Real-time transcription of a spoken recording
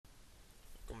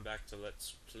welcome back to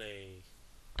Let's Play.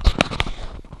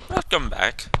 Welcome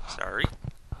back, sorry,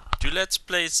 to Let's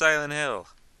Play Silent Hill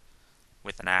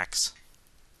with an axe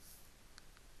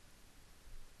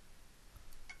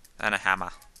and a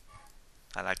hammer.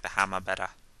 I like the hammer better.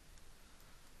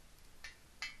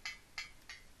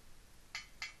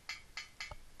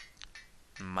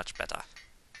 Much better.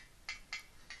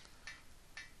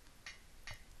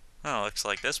 Oh, looks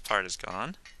like this part is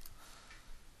gone.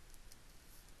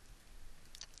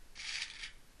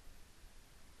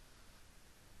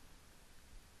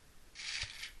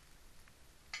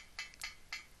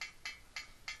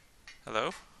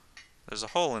 Hello? There's a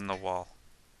hole in the wall.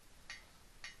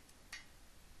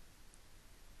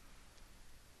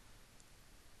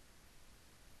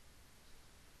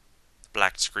 The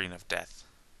black screen of death.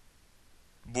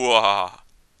 Bwah!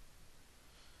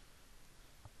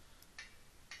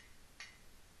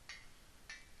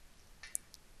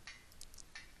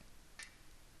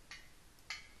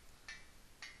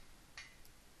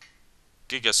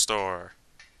 Gigastore.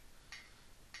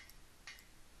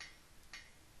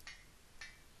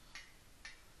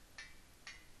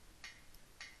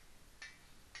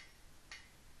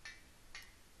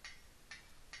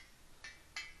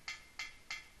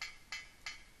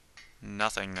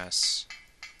 Nothingness.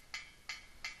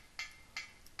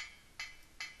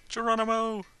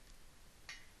 Geronimo!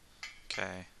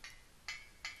 Okay.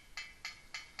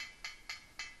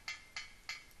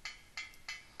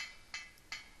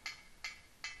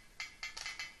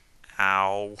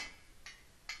 Ow.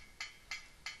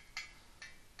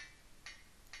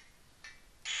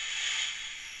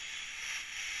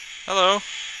 Hello.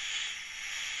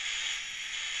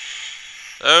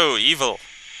 Oh, evil.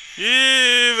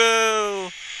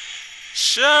 Evil!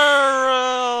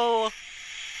 Cheryl!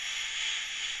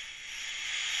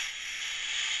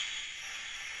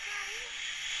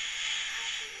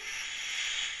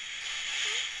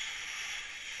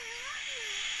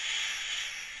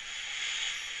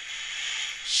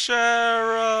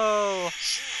 Cheryl!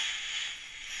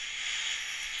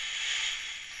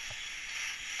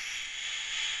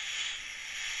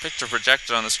 Picture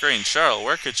projected on the screen. Cheryl,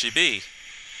 where could she be?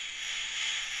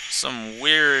 Some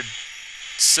weird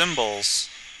symbols.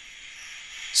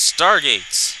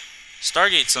 Stargates.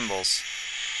 Stargate symbols.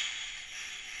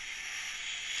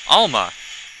 Alma.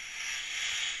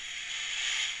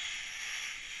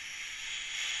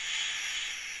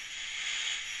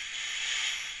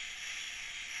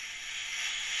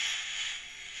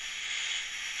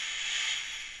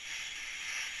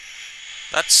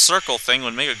 That circle thing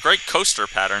would make a great coaster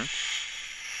pattern.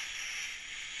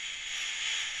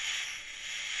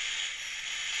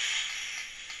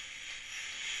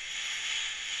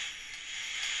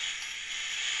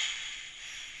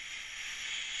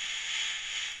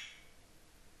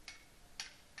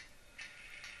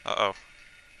 Uh-oh.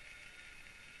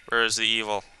 Where is the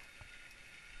evil?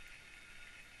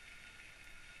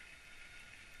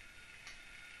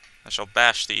 I shall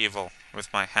bash the evil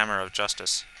with my hammer of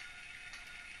justice.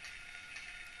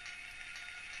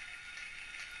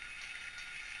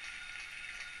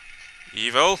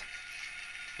 Evil?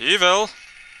 Evil?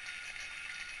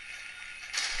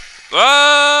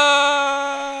 Ah!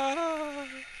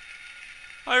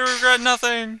 I regret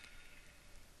nothing.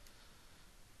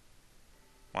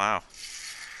 Wow.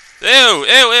 Ew, ew,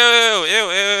 ew, ew,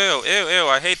 ew, ew, ew, ew,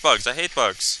 I hate bugs, I hate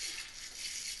bugs.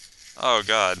 Oh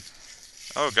god.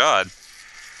 Oh god.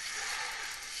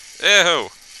 Ew.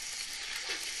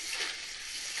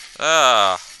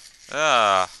 Ah.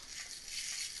 Ah.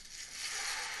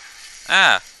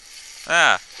 Ah.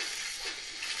 Ah.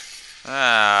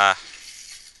 Ah.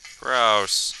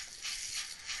 Gross.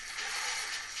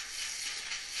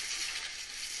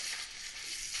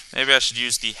 Maybe I should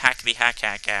use the hackety hack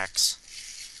axe.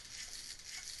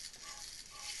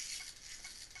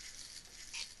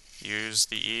 Use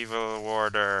the evil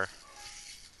warder.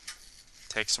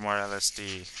 Take some more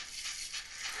LSD.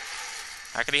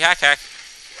 Hackety hack.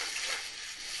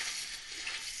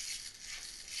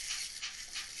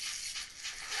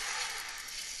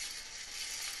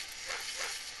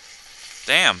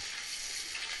 Damn.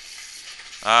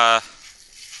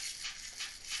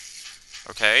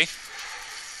 Okay.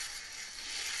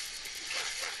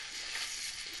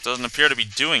 Doesn't appear to be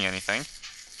doing anything.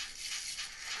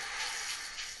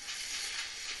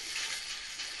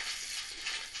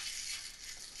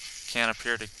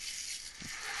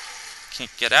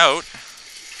 Can't get out.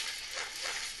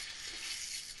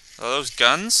 Are those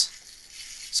guns?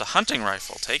 It's a hunting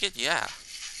rifle. Take it? Yeah.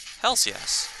 Hells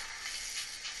yes.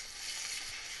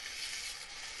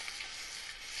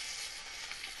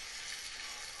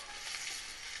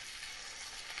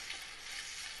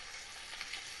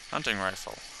 Hunting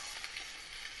rifle.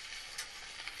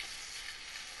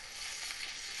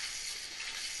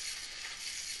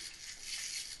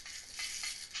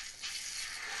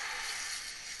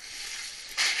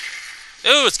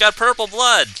 Ooh, it's got purple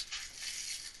blood!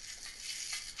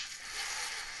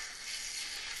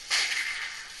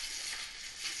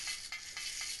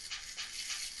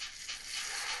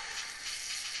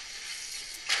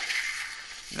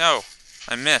 No,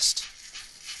 I missed.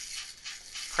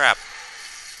 Crap.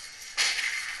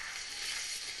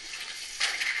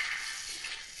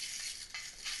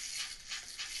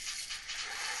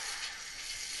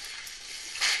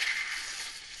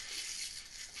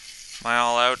 Am I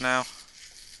all out now?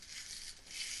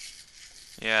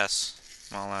 Yes,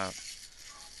 I'm all out.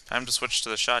 Time to switch to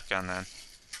the shotgun then.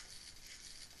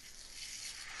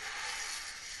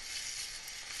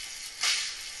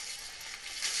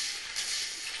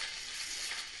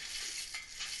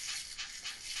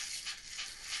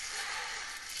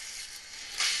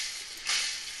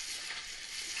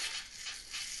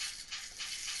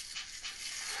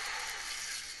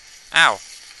 Ow!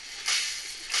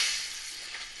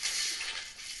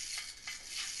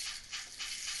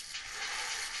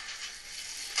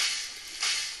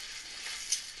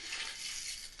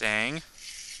 Dang.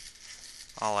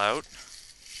 All out.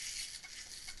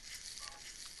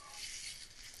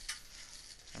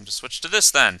 Time to switch to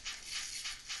this then.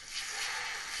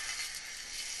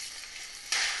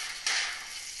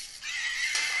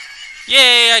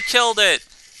 Yay, I killed it!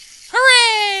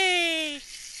 Hooray!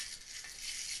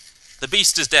 The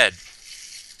beast is dead.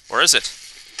 Or is it?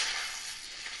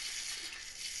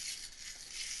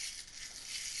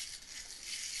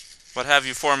 What have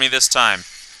you for me this time?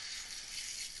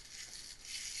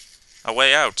 A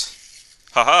way out.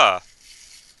 Haha!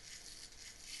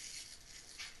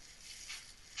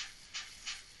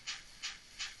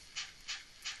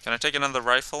 Can I take another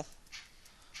rifle?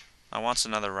 I want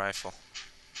another rifle.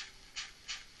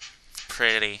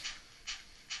 Pretty.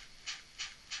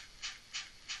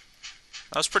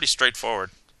 That was pretty straightforward.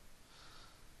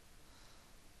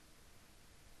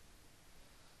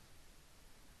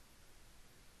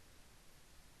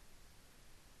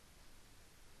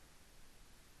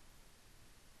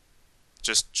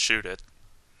 Just shoot it.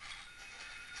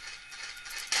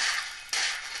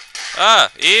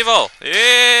 Ah! Evil!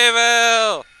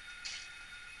 Evil!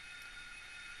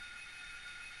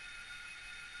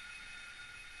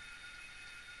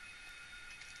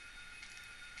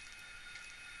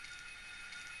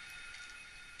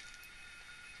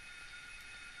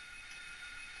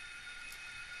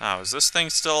 Oh, is this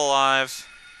thing still alive?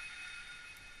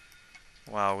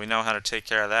 Well, we know how to take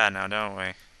care of that now, don't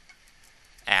we?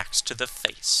 Axe to the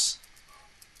face.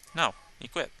 No,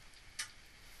 equip.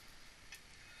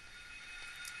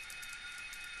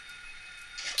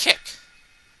 Kick.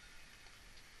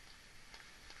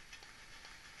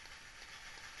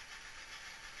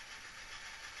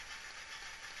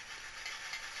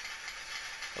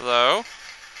 Hello?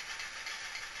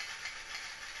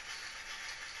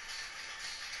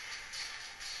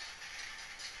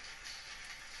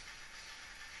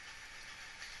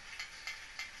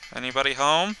 Anybody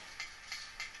home?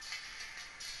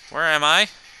 Where am I?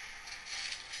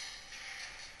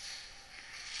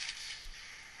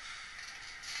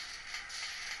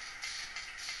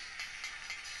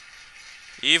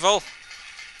 Evil?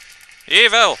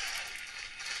 Evil!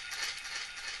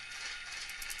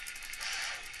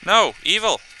 No,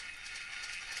 evil!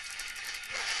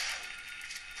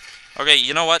 Okay,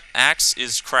 you know what? Axe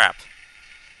is crap.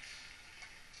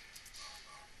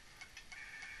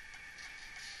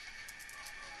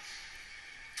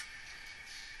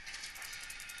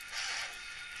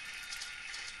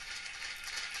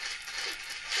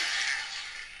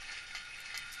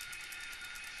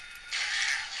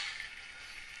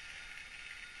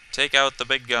 Take out the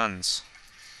big guns.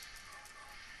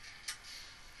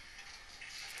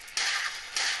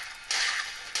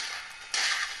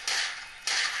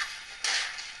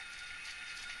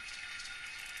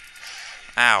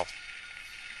 Ow.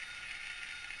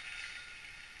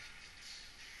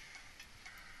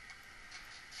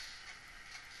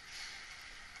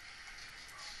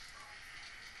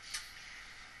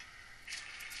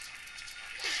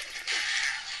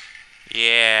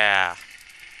 Yeah.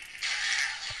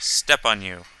 Step on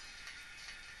you.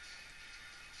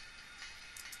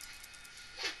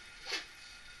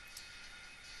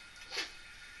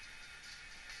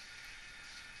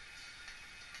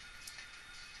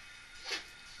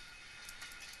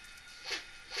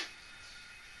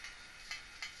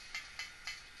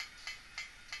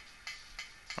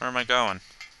 Where am I going?